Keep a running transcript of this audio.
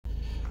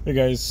Hey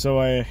guys, so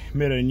I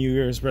made a New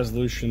Year's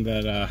resolution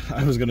that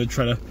I was gonna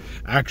try to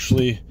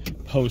actually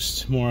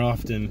post more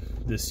often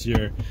this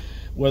year,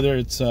 whether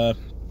it's a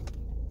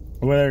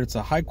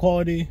high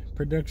quality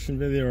production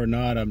video or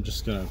not. I'm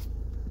just gonna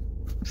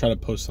try to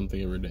post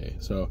something every day.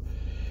 So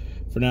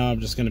for now,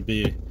 I'm just gonna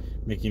be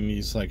making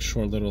these like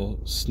short little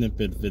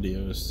snippet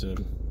videos to,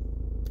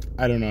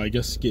 I don't know, I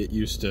guess get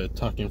used to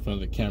talking in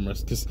front of the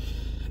cameras, because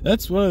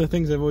that's one of the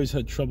things I've always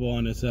had trouble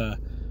on is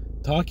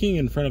talking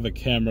in front of a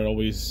camera.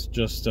 Always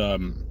just I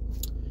don't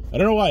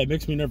know why it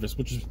makes me nervous,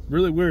 which is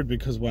really weird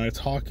because when I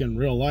talk in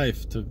real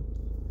life to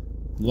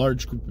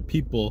large group of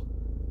people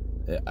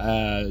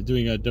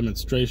doing a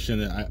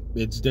demonstration,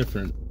 it's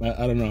different.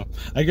 I don't know,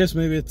 I guess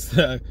maybe it's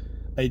the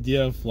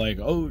idea of like,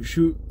 oh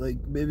shoot,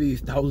 like maybe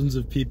thousands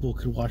of people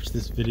could watch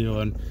this video,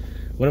 and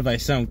what if I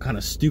sound kind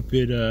of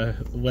stupid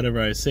whatever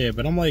I say.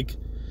 But I'm like,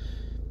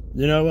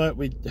 you know what,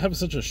 we have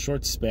such a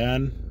short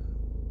span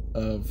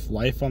of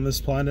life on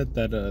this planet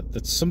that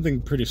that's something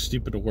pretty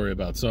stupid to worry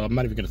about, so I'm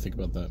not even gonna think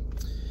about that.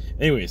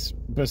 Anyways,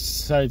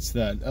 besides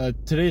that,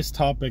 today's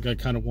topic I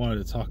kind of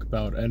wanted to talk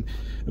about, and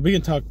we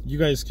can talk, you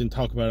guys can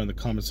talk about it in the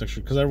comment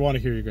section, because I want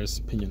to hear your guys'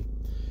 opinion.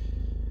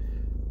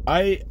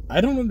 I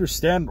don't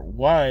understand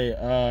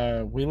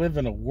why we live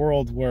in a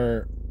world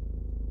where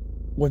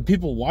when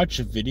people watch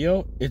a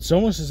video, it's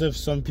almost as if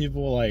some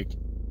people's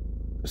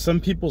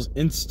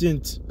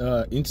instinct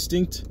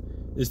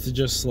is to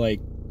just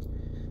like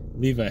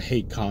leave a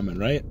hate comment,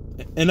 right?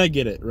 And I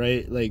get it,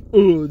 right? Like,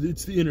 oh,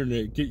 it's the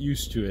internet, get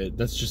used to it,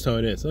 that's just how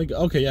it is. Like,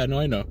 okay, yeah, no,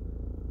 I know,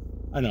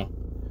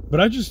 but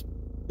I just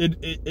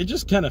it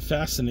just kind of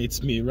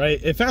fascinates me,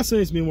 right? It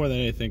fascinates me more than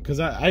anything,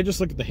 because I just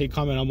look at the hate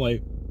comment, I'm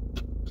like,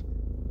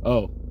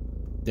 oh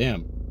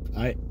damn,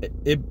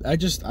 it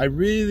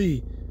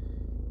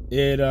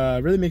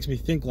really makes me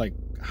think, like,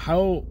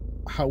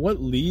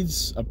 what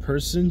leads a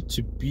person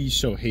to be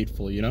so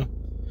hateful, you know?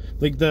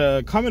 Like,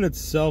 the comment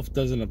itself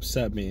doesn't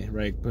upset me,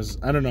 right? Because,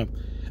 I don't know,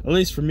 at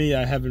least for me,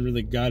 I haven't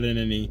really gotten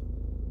any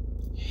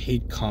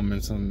hate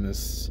comments on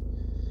this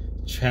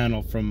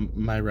channel from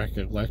my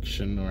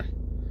recollection, or,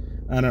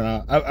 I don't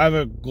know, I have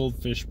a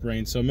goldfish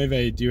brain, so maybe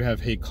I do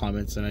have hate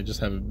comments and I just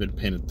haven't been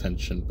paying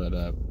attention, but,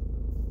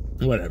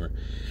 whatever.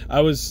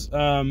 I was,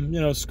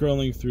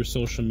 scrolling through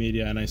social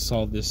media, and I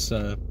saw this,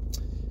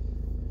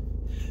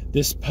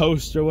 this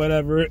post or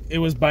whatever. It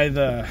was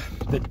by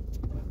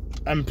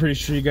I'm pretty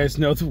sure you guys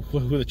know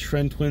who the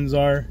Trend Twins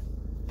are.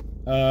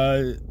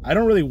 I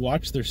don't really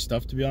watch their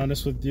stuff, to be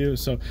honest with you,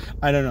 so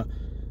I don't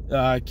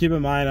know. Keep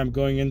in mind, I'm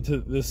going into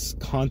this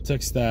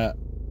context that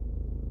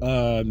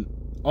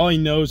all I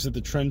know is that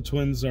the Trend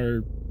Twins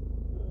are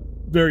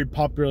very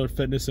popular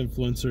fitness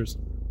influencers.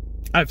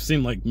 I've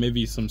seen like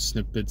maybe some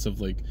snippets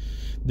of like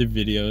the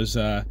videos.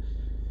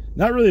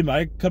 Not really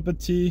my cup of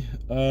tea.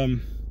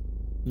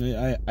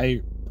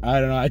 I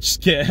don't know, I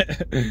just can't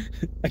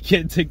I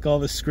can't take all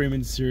this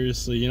screaming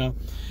seriously, you know?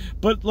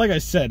 But like I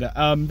said,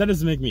 that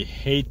doesn't make me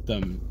hate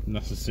them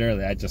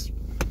necessarily. I just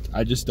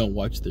don't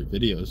watch their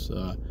videos.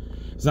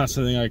 It's not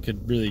something I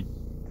could really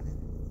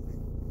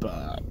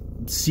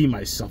see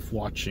myself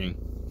watching,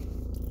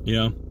 you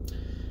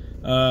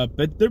know?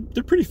 But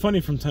they're pretty funny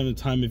from time to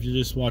time if you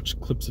just watch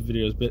clips of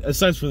videos. But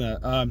aside from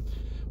that,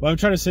 what I'm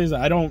trying to say is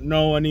that I don't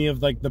know any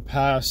of like the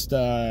past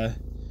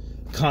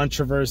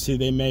controversy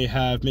they may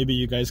have. Maybe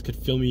you guys could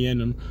fill me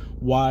in on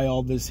why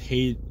all this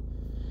hate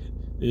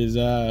is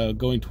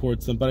going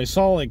towards them. But I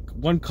saw like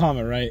one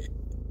comment, right?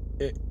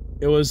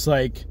 It was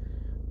like,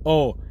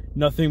 oh,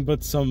 nothing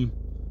but some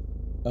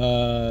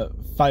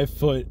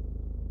 5-foot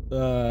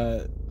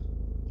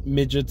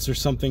midgets or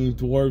something,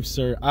 dwarfs,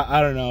 or I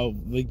don't know,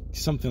 like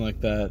something like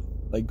that,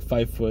 like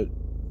 5 foot,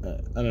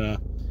 I don't know,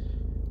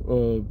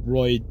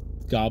 roid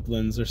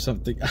goblins or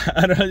something.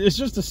 I don't know, it's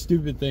just a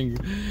stupid thing,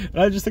 and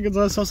I just think it's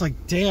also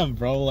like, damn,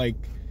 bro, like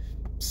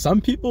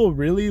some people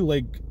really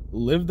like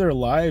live their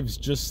lives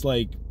just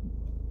like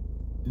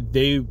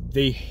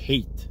they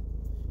hate,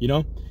 you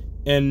know?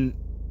 And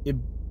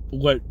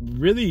what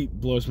really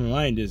blows my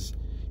mind is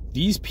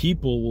these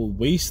people will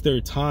waste their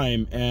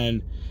time,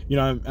 and you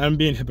know, I'm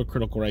being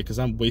hypocritical, right? Because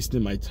I'm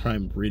wasting my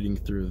time reading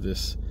through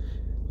this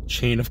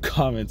chain of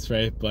comments,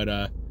 right? But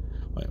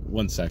wait,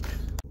 one sec.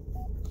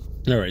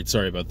 All right,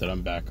 sorry about that.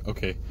 I'm back.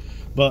 Okay,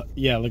 but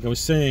yeah, like I was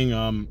saying,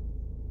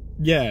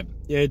 yeah,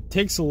 it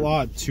takes a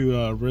lot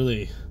to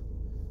really.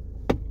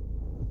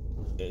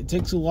 It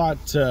takes a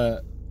lot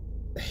to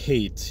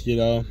hate, you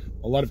know,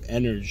 a lot of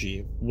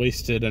energy,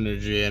 wasted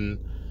energy, and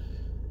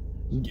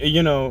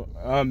you know,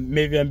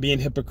 maybe I'm being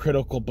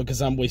hypocritical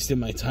because I'm wasting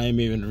my time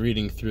even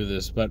reading through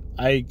this, but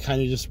I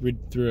kind of just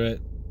read through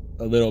it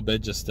a little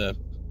bit just to,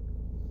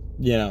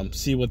 you know,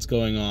 see what's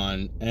going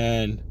on.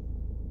 And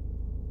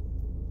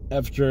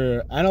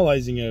after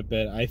analyzing it a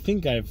bit, I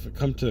think I've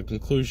come to the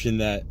conclusion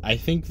that I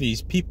think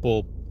these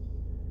people,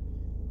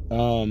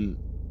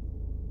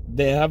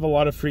 they have a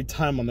lot of free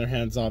time on their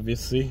hands,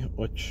 obviously,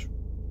 which,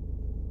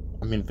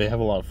 I mean, if they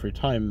have a lot of free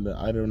time,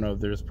 I don't know,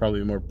 there's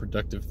probably more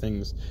productive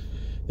things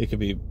they could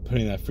be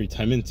putting that free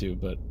time into,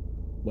 but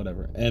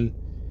whatever. And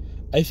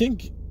I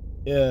think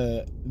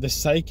the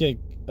psyche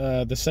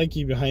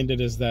behind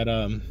it is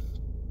that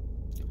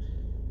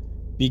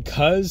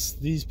because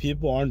these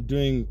people aren't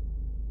doing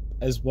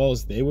as well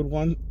as they would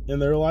want in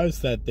their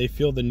lives, that they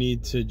feel the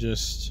need to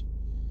just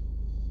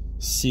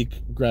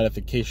seek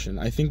gratification.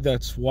 I think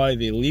that's why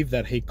they leave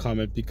that hate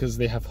comment, because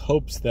they have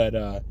hopes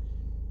that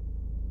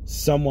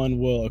someone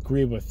will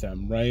agree with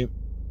them, right?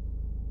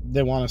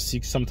 They want to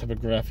seek some type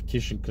of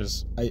gratification,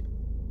 because I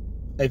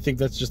think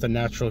that's just a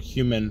natural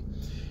human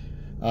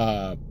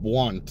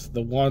want,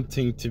 the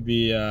wanting to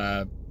be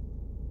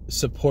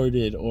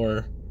supported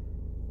or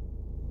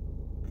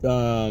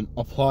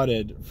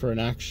applauded for an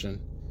action.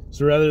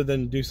 So rather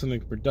than do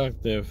something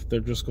productive, they're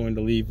just going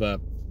to leave I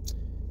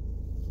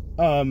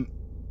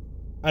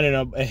don't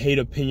know, a hate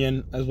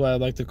opinion, as what I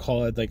like to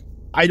call it. Like,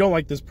 I don't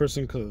like this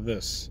person because of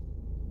this.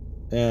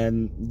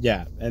 And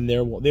yeah, and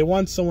they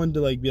want someone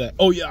to like be like,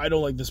 oh yeah, I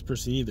don't like this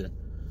person either.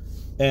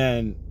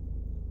 And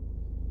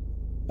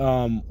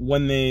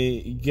when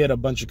they get a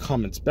bunch of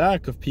comments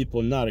back of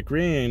people not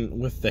agreeing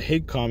with the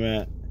hate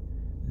comment,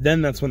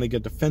 then that's when they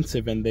get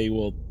defensive, and they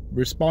will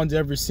respond to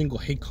every single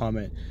hate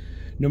comment.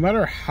 No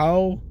matter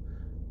how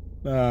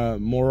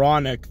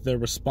moronic their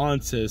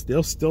response is,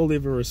 they'll still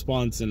leave a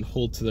response and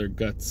hold to their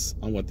guts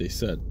on what they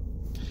said.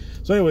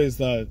 So anyways,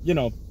 you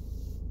know,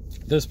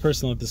 this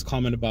person left this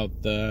comment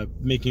about the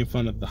making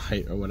fun of the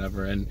height or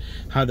whatever, and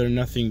how they're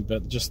nothing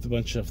but just a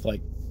bunch of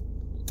like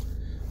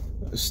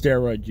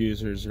steroid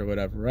users or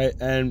whatever, right?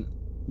 And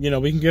you know,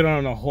 we can get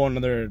on a whole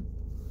another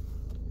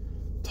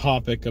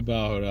topic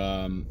about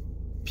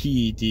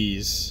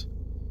PEDs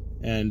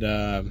and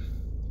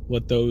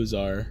what those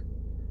are,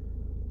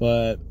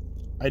 but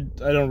I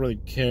don't really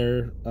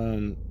care.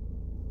 I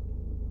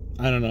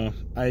don't know.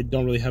 I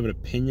don't really have an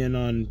opinion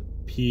on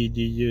PED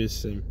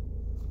use, and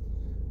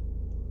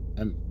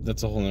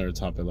that's a whole other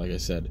topic, like I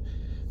said.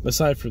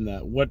 Aside from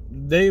that, what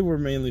they were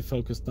mainly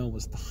focused on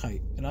was the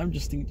height. And I'm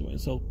just thinking to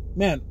myself,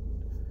 man,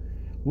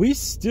 we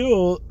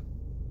still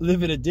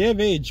live in a day of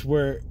age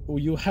where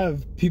you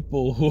have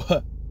people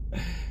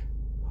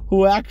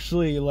who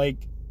actually,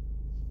 like,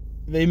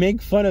 they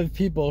make fun of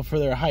people for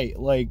their height.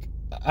 Like,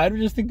 I'm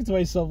just thinking to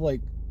myself, like,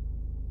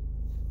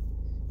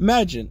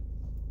 imagine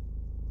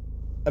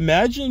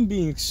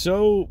being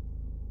so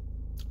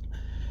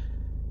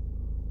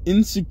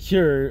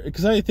insecure,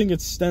 because I think it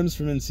stems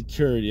from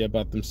insecurity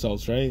about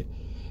themselves, right?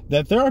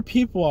 That there are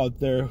people out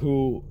there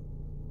who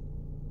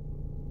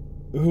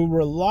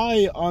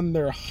rely on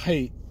their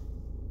height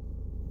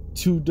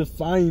to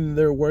define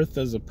their worth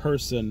as a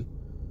person.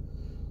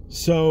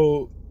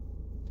 So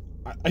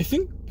I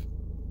think,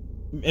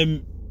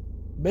 and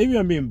maybe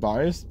I'm being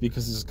biased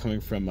because this is coming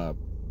from a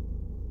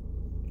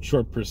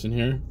short person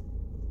here.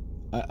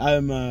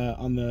 I'm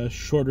on the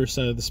shorter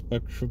side of the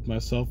spectrum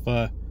myself,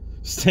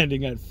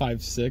 standing at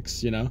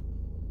 5'6", you know.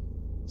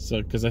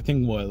 So, because I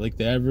think like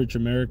the average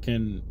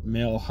American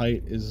male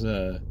height is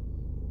 5'8"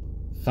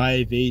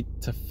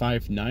 to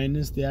 5'9"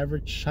 is the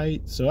average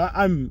height. So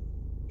I'm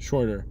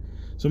shorter.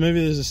 So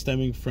maybe this is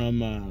stemming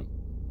from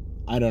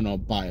I don't know,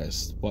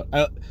 bias, but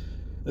at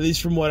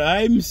least from what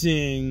I'm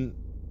seeing,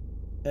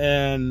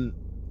 and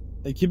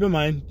keep in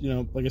mind, you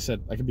know, like I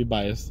said, I could be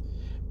biased.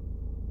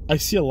 I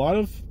see a lot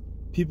of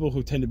people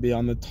who tend to be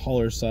on the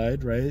taller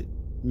side, right?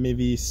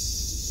 Maybe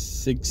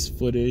 6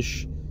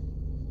 foot-ish,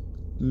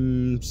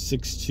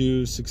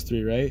 6'2",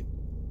 6'3", right?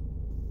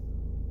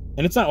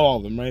 And it's not all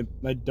of them, right?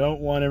 I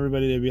don't want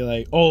everybody to be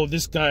like, oh,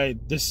 this guy,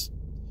 this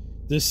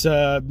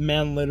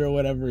manlet or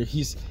whatever,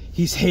 he's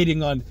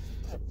hating on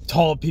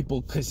tall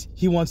people because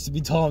he wants to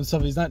be tall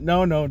himself. He's not.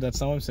 No,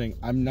 that's not what I'm saying.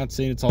 I'm not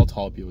saying it's all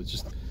tall people. It's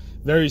just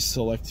very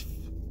select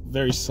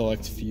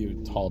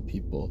few tall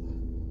people.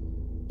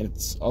 And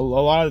it's a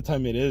lot of the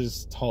time it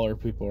is taller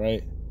people,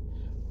 right?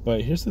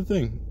 But here's the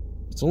thing.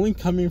 It's only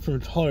coming from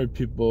taller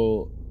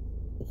people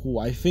who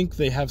I think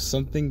they have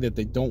something that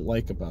they don't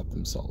like about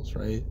themselves,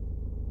 right?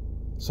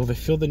 So they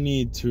feel the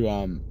need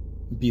to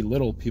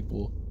belittle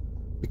people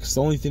because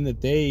the only thing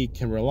that they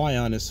can rely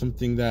on is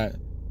something that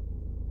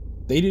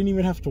they didn't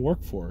even have to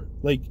work for.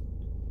 Like,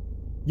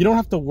 you don't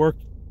have to work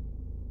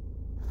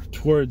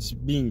towards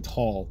being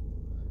tall.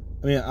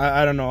 I mean,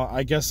 I don't know.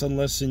 I guess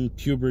unless in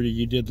puberty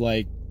you did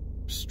like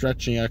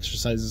stretching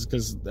exercises,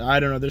 because I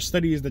don't know, there's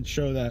studies that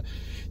show that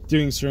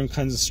doing certain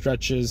kinds of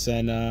stretches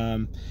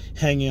and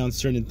hanging on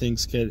certain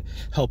things could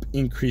help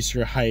increase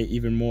your height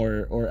even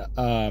more, or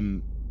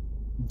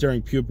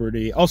during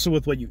puberty, also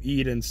with what you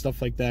eat and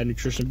stuff like that,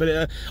 nutrition.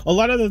 But a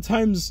lot of the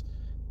times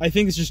I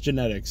think it's just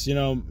genetics. You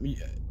know,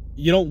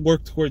 you don't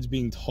work towards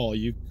being tall,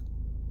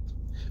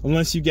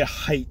 unless you get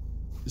height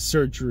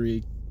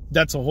surgery.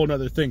 That's a whole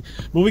nother thing,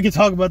 but we can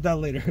talk about that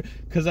later,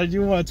 because I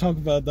do want to talk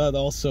about that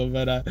also.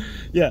 But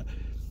yeah,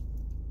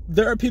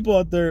 there are people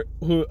out there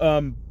who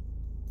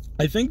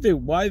I think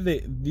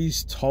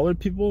these taller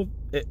people,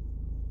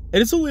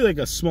 it's only like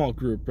a small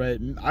group, right?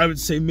 I would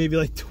say maybe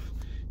like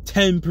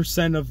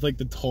 10% of like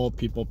the tall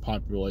people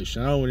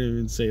population. I don't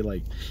even say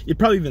like, it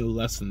probably even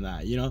less than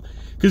that, you know?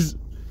 Because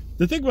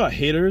the thing about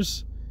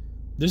haters,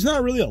 there's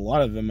not really a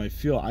lot of them, I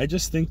feel. I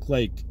just think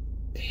like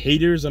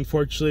haters,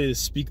 unfortunately,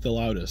 speak the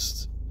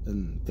loudest,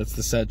 and that's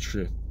the sad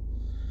truth.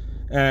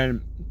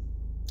 But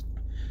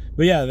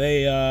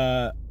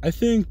yeah, I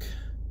think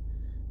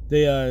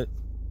they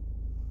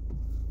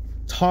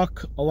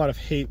talk a lot of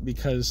hate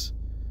because,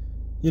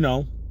 you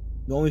know,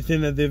 the only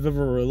thing that they've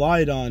ever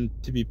relied on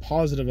to be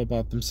positive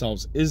about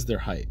themselves is their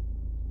height.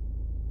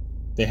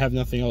 They have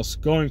nothing else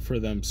going for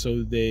them,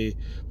 so they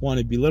want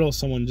to belittle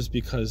someone just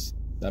because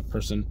that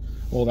person's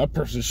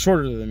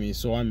shorter than me,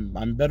 so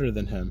I'm better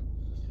than him.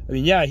 I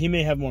mean, yeah, he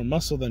may have more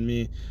muscle than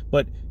me,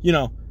 but, you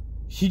know,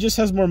 he just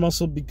has more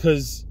muscle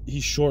because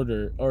he's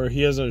shorter, or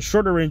he has a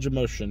shorter range of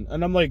motion.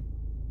 And I'm like,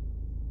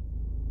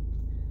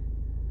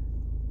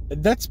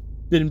 that's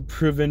been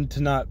proven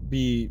to not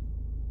be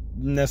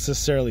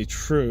necessarily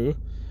true.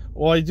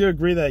 Well, I do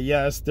agree that,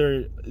 yes,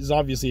 there is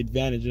obviously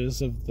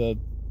advantages of the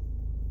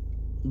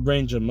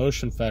range of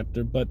motion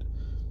factor, but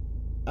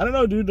I don't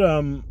know, dude.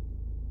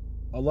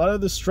 A lot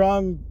of the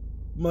strong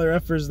mother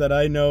effers that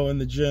I know in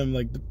the gym,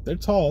 like, they're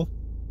tall.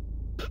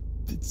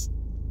 It's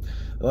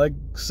like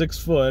 6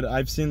 foot.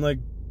 I've seen like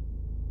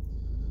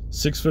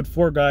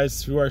 6'4"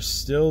 guys who are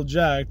still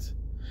jacked,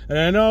 and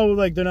I know,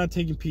 like, they're not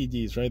taking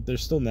PEDs, right? They're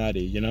still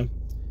natty, you know.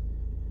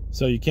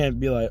 So you can't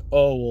be like,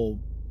 oh, well,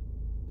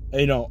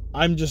 you know,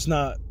 I'm just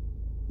not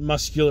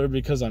muscular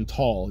because I'm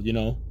tall, you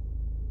know.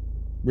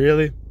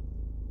 Really?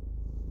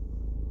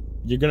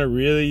 You're gonna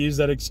really use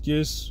that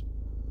excuse?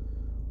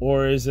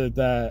 Or is it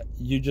that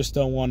you just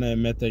don't want to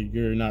admit that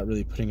you're not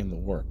really putting in the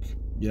work?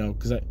 You know,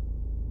 because I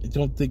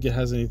don't think it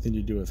has anything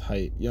to do with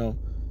height. You know,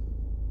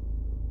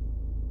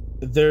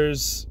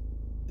 there's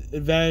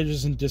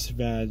advantages and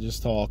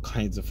disadvantages to all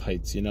kinds of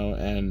heights, you know,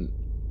 and,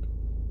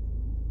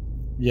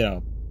 you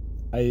know,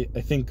 I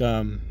think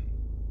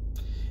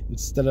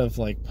instead of,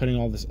 like, putting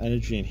all this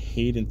energy and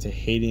hate into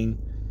hating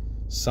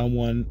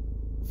someone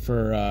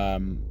for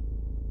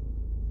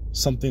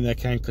something that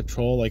can't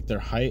control, like their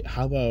height,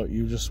 how about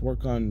you just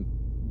work on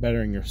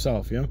bettering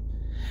yourself, you know?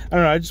 I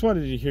don't know, I just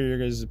wanted to hear your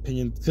guys'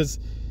 opinion, because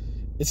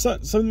it's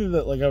not something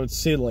that, like, I would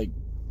say, like,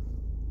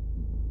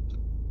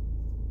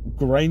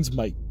 grinds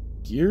my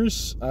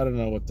gears. I don't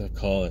know what to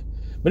call it,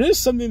 but it is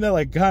something that,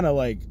 like, kind of,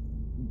 like,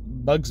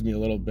 bugs me a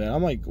little bit.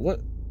 I'm like,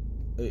 what?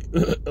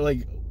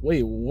 Like,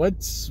 wait, what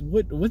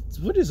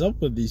is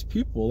up with these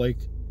people? Like,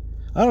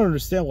 I don't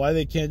understand why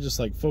they can't just,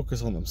 like,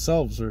 focus on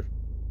themselves, or,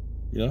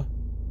 you know?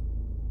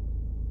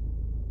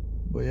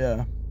 But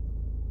yeah.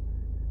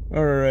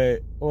 Alright,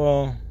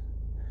 well,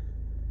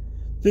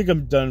 I think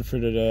I'm done for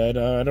today. I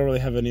don't really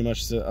have any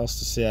much else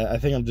to say. I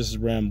think I'm just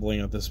rambling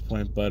at this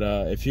point. But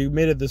if you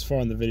made it this far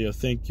in the video,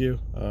 thank you.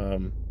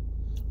 I'm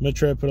going to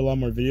try to put a lot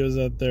more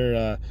videos out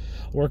there.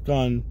 Work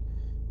on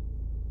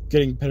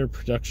getting better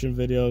production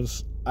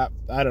videos.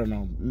 I don't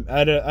know.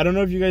 I don't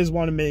know if you guys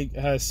want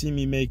to see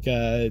me make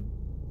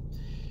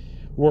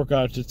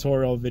workout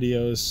tutorial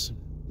videos.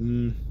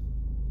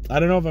 I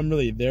don't know if I'm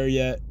really there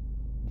yet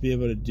to be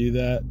able to do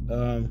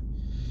that.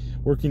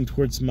 Working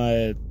towards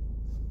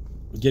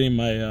getting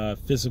my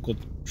physical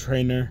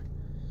trainer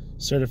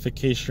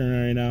certification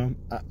right now.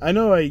 I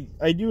know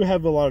I do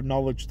have a lot of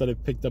knowledge that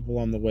I've picked up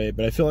along the way,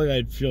 but I feel like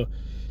I'd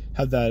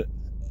have that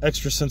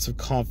extra sense of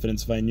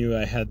confidence if I knew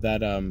I had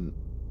that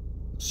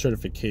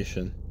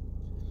certification.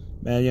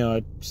 Man, you know,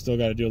 I still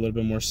got to do a little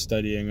bit more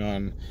studying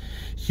on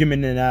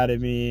human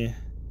anatomy,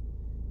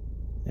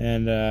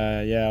 and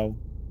yeah, I'll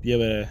be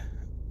able to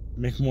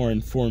make more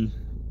informed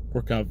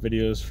workout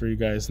videos for you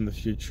guys in the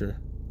future.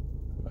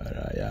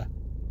 But yeah.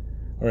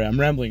 Alright, I'm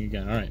rambling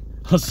again. Alright,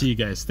 I'll see you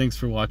guys. Thanks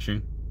for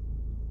watching.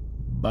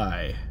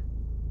 Bye.